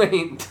 Jones.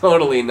 Wait,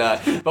 totally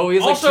not.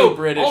 Bowie's Also, too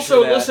British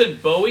also for that. listen,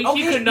 Bowie,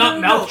 he could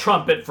not mouth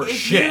trumpet for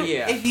shit.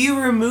 If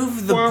you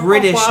remove the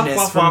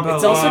Britishness from Bowie,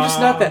 It's also just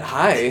not that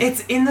high.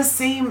 It's in the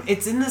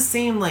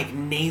same like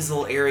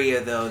nasal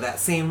area though. That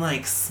same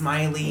like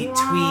smiley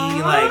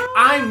twee like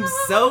I'm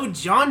so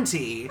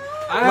jaunty.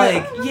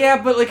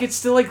 Yeah, but like it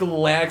still like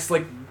lacks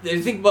like I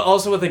think, but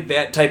also with like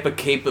that type of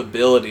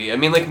capability. I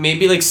mean, like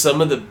maybe like some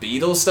of the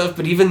Beatles stuff,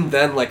 but even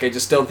then, like I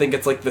just don't think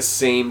it's like the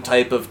same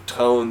type of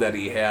tone that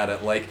he had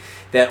at like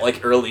that like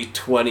early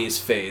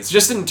 20s phase.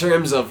 Just in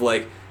terms of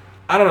like,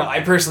 I don't know. I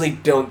personally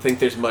don't think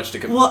there's much to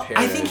compare. Well,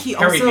 I think he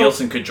also Harry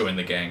Nilsson could join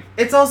the gang.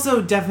 It's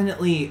also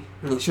definitely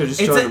He should have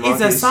just it's joined the a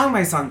Monkees. song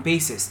by song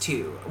basis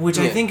too, which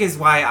I think is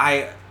why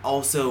I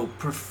also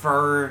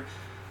prefer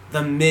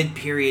the mid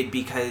period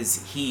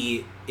because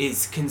he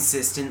is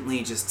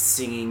consistently just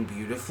singing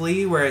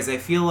beautifully, whereas I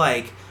feel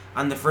like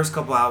on the first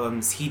couple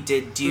albums he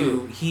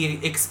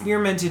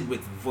experimented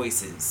with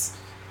voices.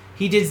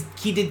 He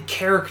did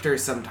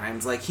characters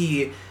sometimes, like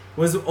he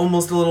was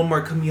almost a little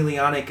more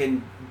chameleonic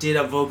and did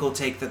a vocal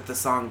take that the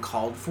song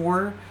called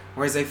for,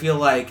 whereas I feel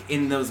like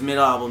in those mid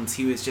albums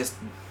he was just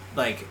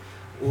like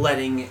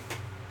letting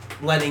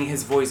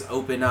his voice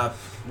open up,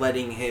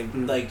 letting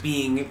him like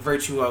being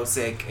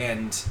virtuosic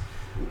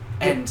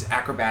and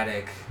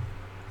acrobatic.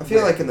 I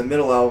feel like in the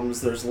middle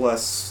albums there's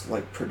less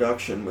like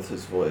production with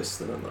his voice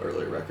than on the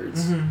early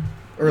records. Mm-hmm.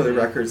 Early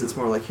records, it's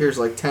more like here's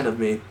like 10 of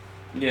me.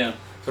 Yeah.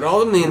 But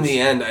ultimately, in the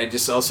end, I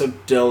just also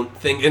don't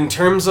think, in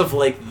terms of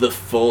like the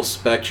full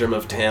spectrum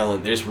of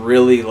talent, there's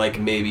really like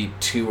maybe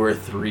 2 or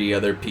 3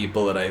 other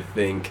people that I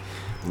think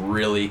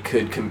really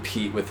could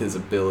compete with his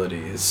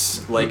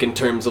abilities. Like in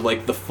terms of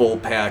like the full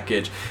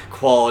package,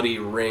 quality,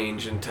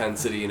 range,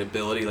 intensity, and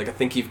ability. Like I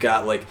think you've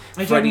got like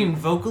Are you mean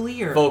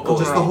vocally or vocally,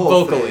 just the whole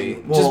vocally.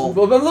 thing. Just Well,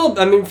 a little.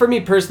 I mean, for me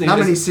personally, Not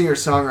just, many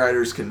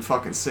singer-songwriters can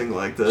fucking sing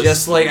like this.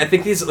 just like I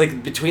think these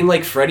like between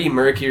like Freddie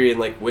Mercury and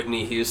like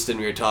Whitney Houston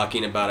we were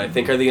talking about, I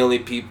think are the only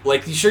people.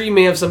 Like sure, you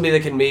may have somebody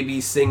that can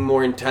maybe sing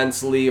more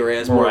intensely or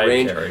has more Mariah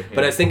range, Carey,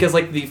 but yeah. I think as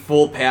like the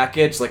full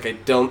package, like I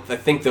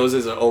think those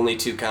is the only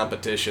 2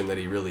 competition that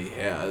he really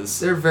has.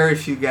 There are very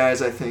few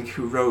guys, I think,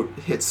 who wrote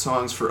hit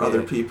songs for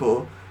other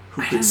people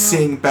who don't could know.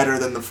 sing better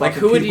than the Like fucking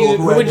who would people you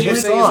who who had would hit you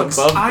say songs. is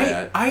above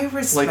that? I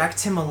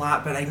respect him a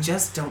lot, but I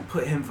just don't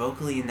put him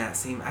vocally in that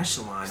same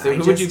echelon. So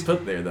who would you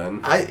put there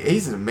then?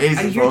 He's an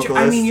amazing you're, vocalist.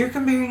 I mean, you're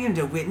comparing him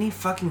to Whitney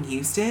fucking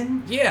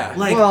Houston? Yeah.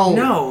 Like, Well-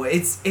 no,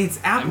 it's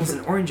apples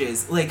and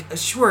oranges. Like,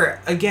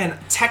 sure, again,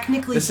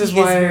 technically This he is is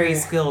why- very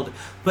skilled,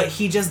 but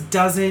he just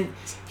doesn't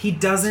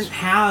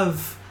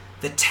have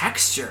the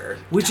texture,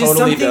 which is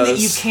Totally something that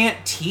does. you can't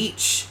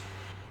teach.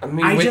 I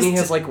mean, I Whitney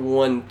just- has like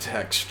one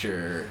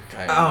texture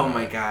kind of. Oh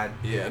my god.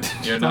 Yeah.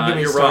 You're Don't not. get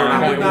me You're started wrong.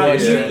 on Oh my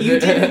Whitney. god, you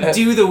didn't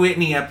do the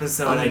Whitney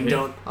episode, I I'm-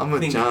 don't I'm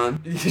with think.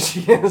 John.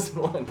 she has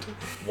one.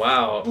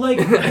 Wow. Like,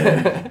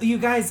 you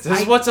guys,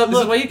 This is what's up. This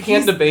is why you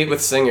can't debate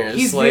with singers.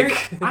 He's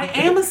like, I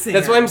am a singer.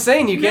 that's what I'm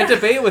saying. You can't Yeah.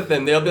 debate with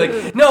them. They'll be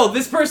like, "No,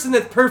 this person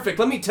that's perfect.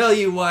 Let me tell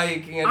you why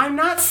you can't." I'm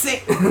not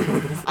saying.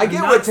 I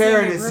get what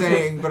Taran is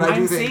saying, but I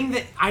I'm do saying think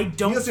that I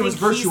don't Nielsen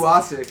think was he's-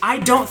 virtuosic. I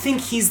don't think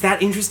he's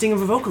that interesting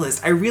of a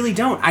vocalist. I really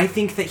don't. I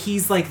think that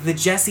he's like the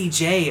Jessie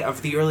J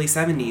of the early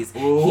 70s.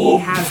 He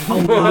has a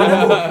lot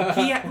of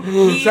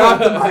he Drop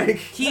the mic.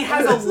 he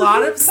has a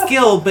lot of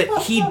skill, but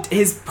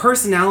his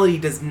personality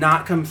does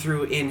not come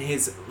through in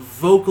his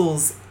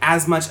vocals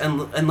as much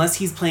unless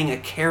he's playing a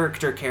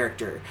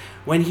character.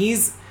 When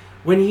he's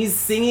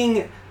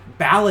singing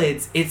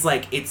ballads, it's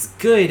like it's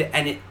good,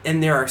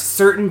 and there are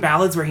certain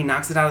ballads where he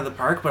knocks it out of the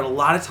park, but a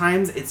lot of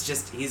times he's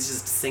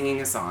just singing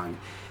a song,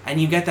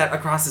 and you get that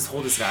across his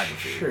whole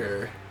discography.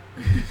 Sure.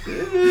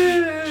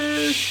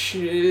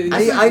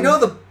 I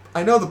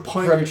know the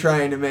point you're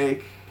trying to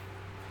make.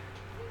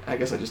 I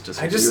guess I just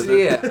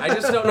disagree with it. I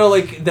just don't know.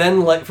 Like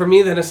then, like for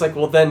me, then it's like,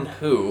 well, then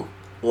who?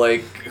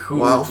 Like who?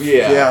 Well,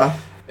 yeah.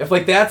 If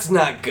like that's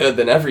not good,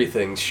 then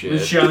everything's shit.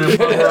 Luciano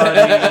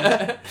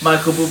Pavarotti,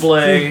 Michael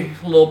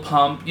Bublé, Lil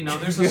Pump. You know,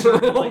 there's a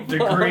certain like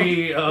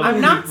degree of. I'm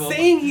not people.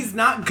 saying he's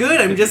not good.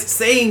 I'm just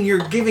saying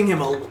you're giving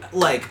him a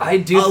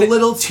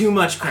little too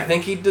much I credit.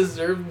 think he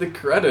deserved the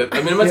credit.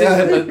 I mean, I'm not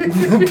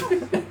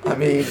saying I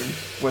mean,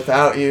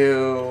 without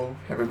you,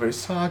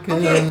 everybody's talking.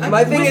 Okay,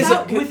 My thing is,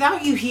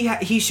 without you,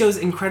 he shows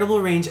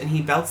incredible range and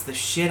he belts the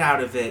shit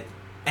out of it,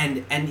 and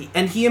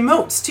he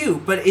emotes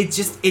too. But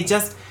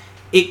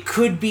it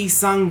could be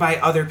sung by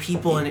other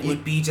people and it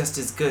would be just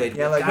as good.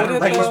 Yeah,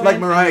 Without like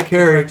Mariah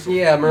Carey.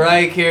 yeah,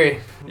 Mariah Carey.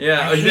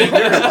 Yeah,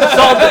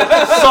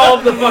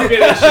 solve the fucking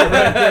issue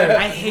right there.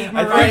 I hate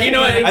Mariah. You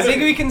know what? I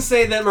think we can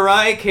say that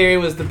Mariah Carey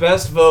was the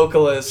best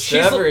vocalist to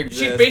ever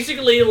exist. She's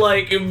basically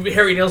like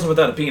Harry Nilsson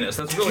without a penis.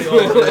 That's really all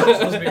it is.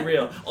 Let's be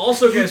real.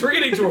 Also, guys, we're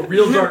getting to a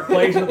real dark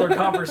place with our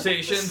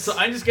conversation, so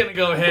I'm just gonna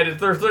go ahead and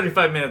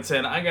 35 minutes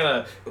in. I'm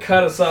gonna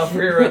cut us off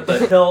here at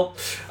the hilt,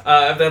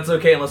 if that's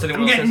okay. Unless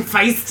anyone else getting has...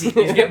 feisty.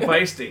 He's getting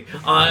feisty.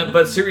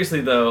 But seriously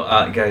though,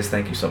 guys,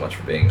 thank you so much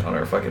for being on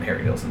our fucking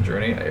Harry Nilsson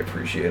journey. I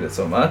appreciate it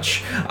so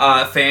much.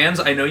 Fans,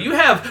 I know you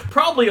have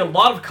probably a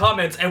lot of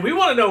comments, and we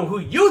want to know who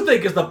you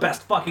think is the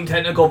best fucking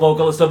technical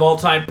vocalist of all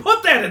time.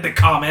 Put that in the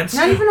comments.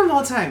 Not even of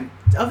all time.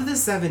 Of the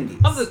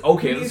 70s.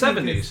 Okay, the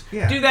 70s.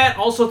 Yeah. Do that.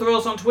 Also throw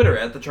us on Twitter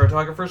at the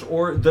Chartographers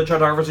or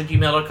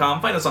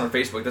thechartographers@gmail.com. Find us on our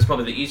Facebook. That's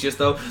probably the easiest,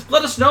 though.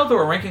 Let us know. Throw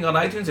a ranking on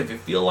iTunes if you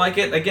feel like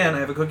it. Again, I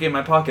have a cookie in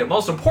my pocket.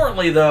 Most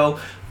importantly, though,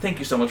 thank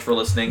you so much for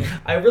listening.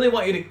 I really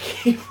want you to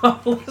keep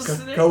on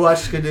listening. Go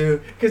watch Skidoo.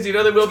 Because you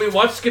know there will be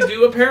Watch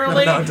Skidoo,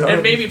 apparently. No, don't.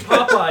 And maybe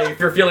Popeye if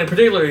you're feeling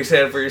particularly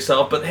sad for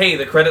yourself. But hey,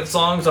 the credit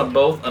songs on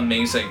both,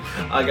 amazing.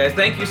 Guys,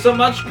 thank you so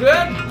much.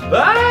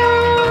 Goodbye!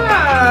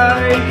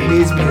 He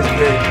needs me as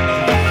big.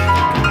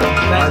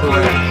 By the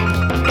way.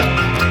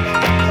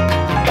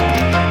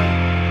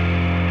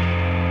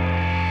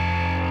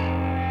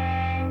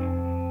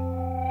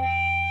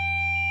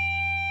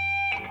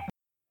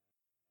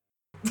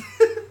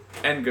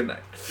 And good night.